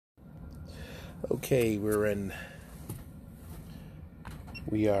Okay, we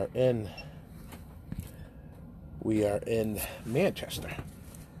are in Manchester,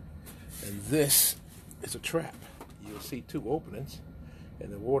 and this is a trap. You'll see two openings,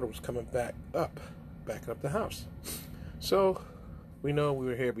 and the water was coming backing up the house. So we know we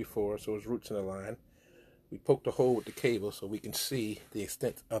were here before, so there's roots in the line. We poked a hole with the cable so we can see the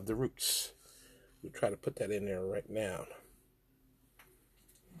extent of the roots. We'll try to put that in there right now.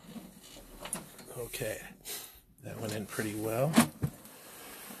 Okay, that went in pretty well.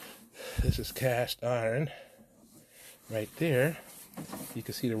 This is cast iron. Right there, you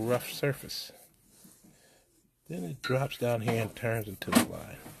can see the rough surface. Then it drops down here and turns into the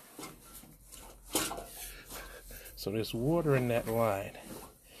line. So there's water in that line.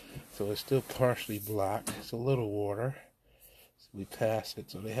 So it's still partially blocked. It's a little water. So we pass it.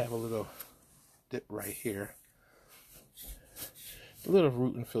 So they have a little dip right here. A little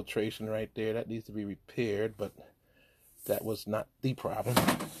root infiltration right there. That needs to be repaired, but that was not the problem.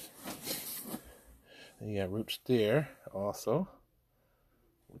 And you got roots there also.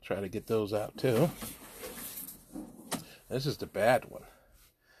 We'll try to get those out too. This is the bad one.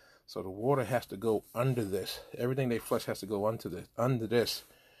 So the water has to go under this. Everything they flush has to go under this.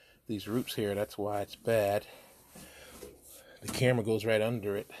 These roots here, that's why it's bad. The camera goes right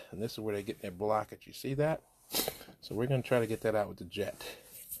under it, and this is where they get their blockage. You see that? So we're going to try to get that out with the jet.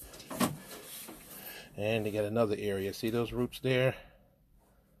 And they got another area. See those roots there?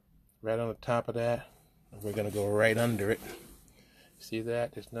 Right on the top of that. And we're going to go right under it. See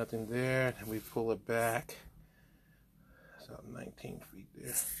that? There's nothing there. And we pull it back. It's about 19 feet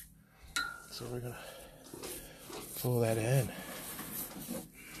there. So we're going to pull that in.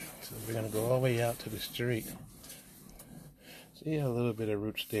 So we're going to go all the way out to the street. See a little bit of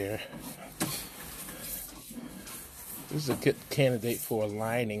roots there. This is a good candidate for a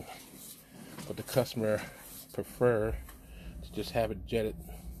lining, but the customer prefer to just have it jetted.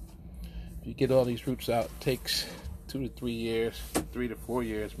 If you get all these roots out, it takes 2 to 3 years, 3 to 4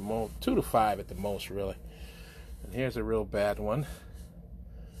 years, 2 to 5 at the most, really. And here's a real bad one.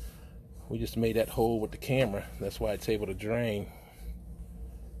 We just made that hole with the camera. That's why it's able to drain.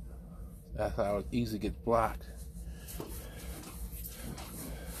 That's how it easily gets blocked.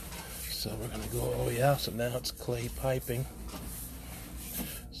 So we're going to go all the way out. So now it's clay piping.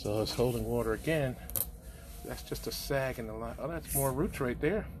 So it's holding water again. That's just a sag in the line. Oh, that's more roots right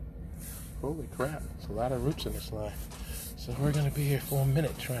there. Holy crap. There's a lot of roots in this line. So we're going to be here for a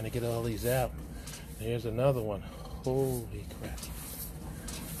minute trying to get all these out. Here's another one. Holy crap.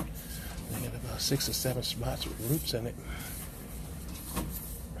 They got about 6 or 7 spots with roots in it.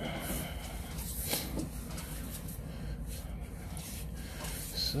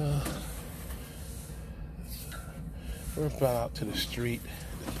 So we're about out to the street.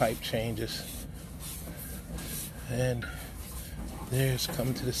 The pipe changes, and there's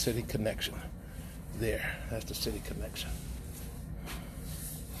coming to the city connection. There, that's the city connection.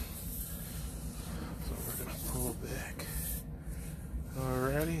 So we're gonna pull back.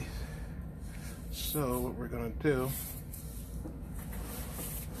 Alrighty. So what we're gonna do?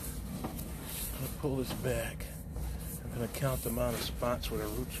 I'm gonna pull this back. I'm going to count the amount of spots where the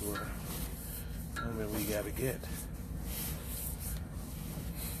roots were. And then we got to get.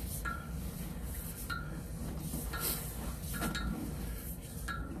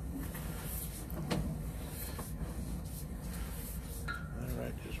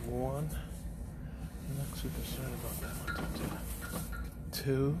 Alright, there's 1. I'm not too concerned about that one.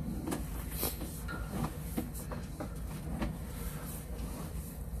 2.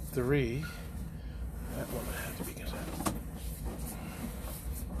 3. That one I have to be concerned.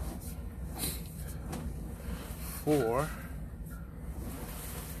 4.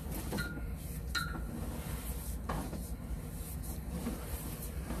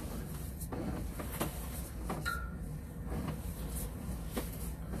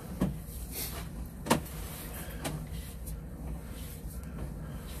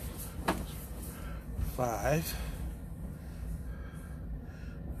 5.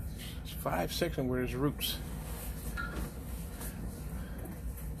 5 section where there's roots.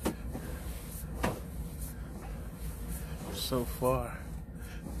 So far,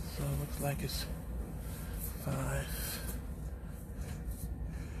 so it looks like it's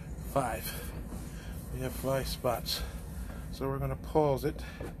 5. We have 5 spots. So we're gonna pause it.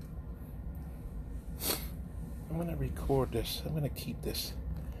 I'm gonna record this. I'm gonna keep this.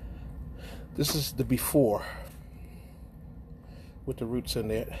 This is the before with the roots in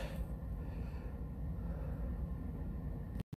there.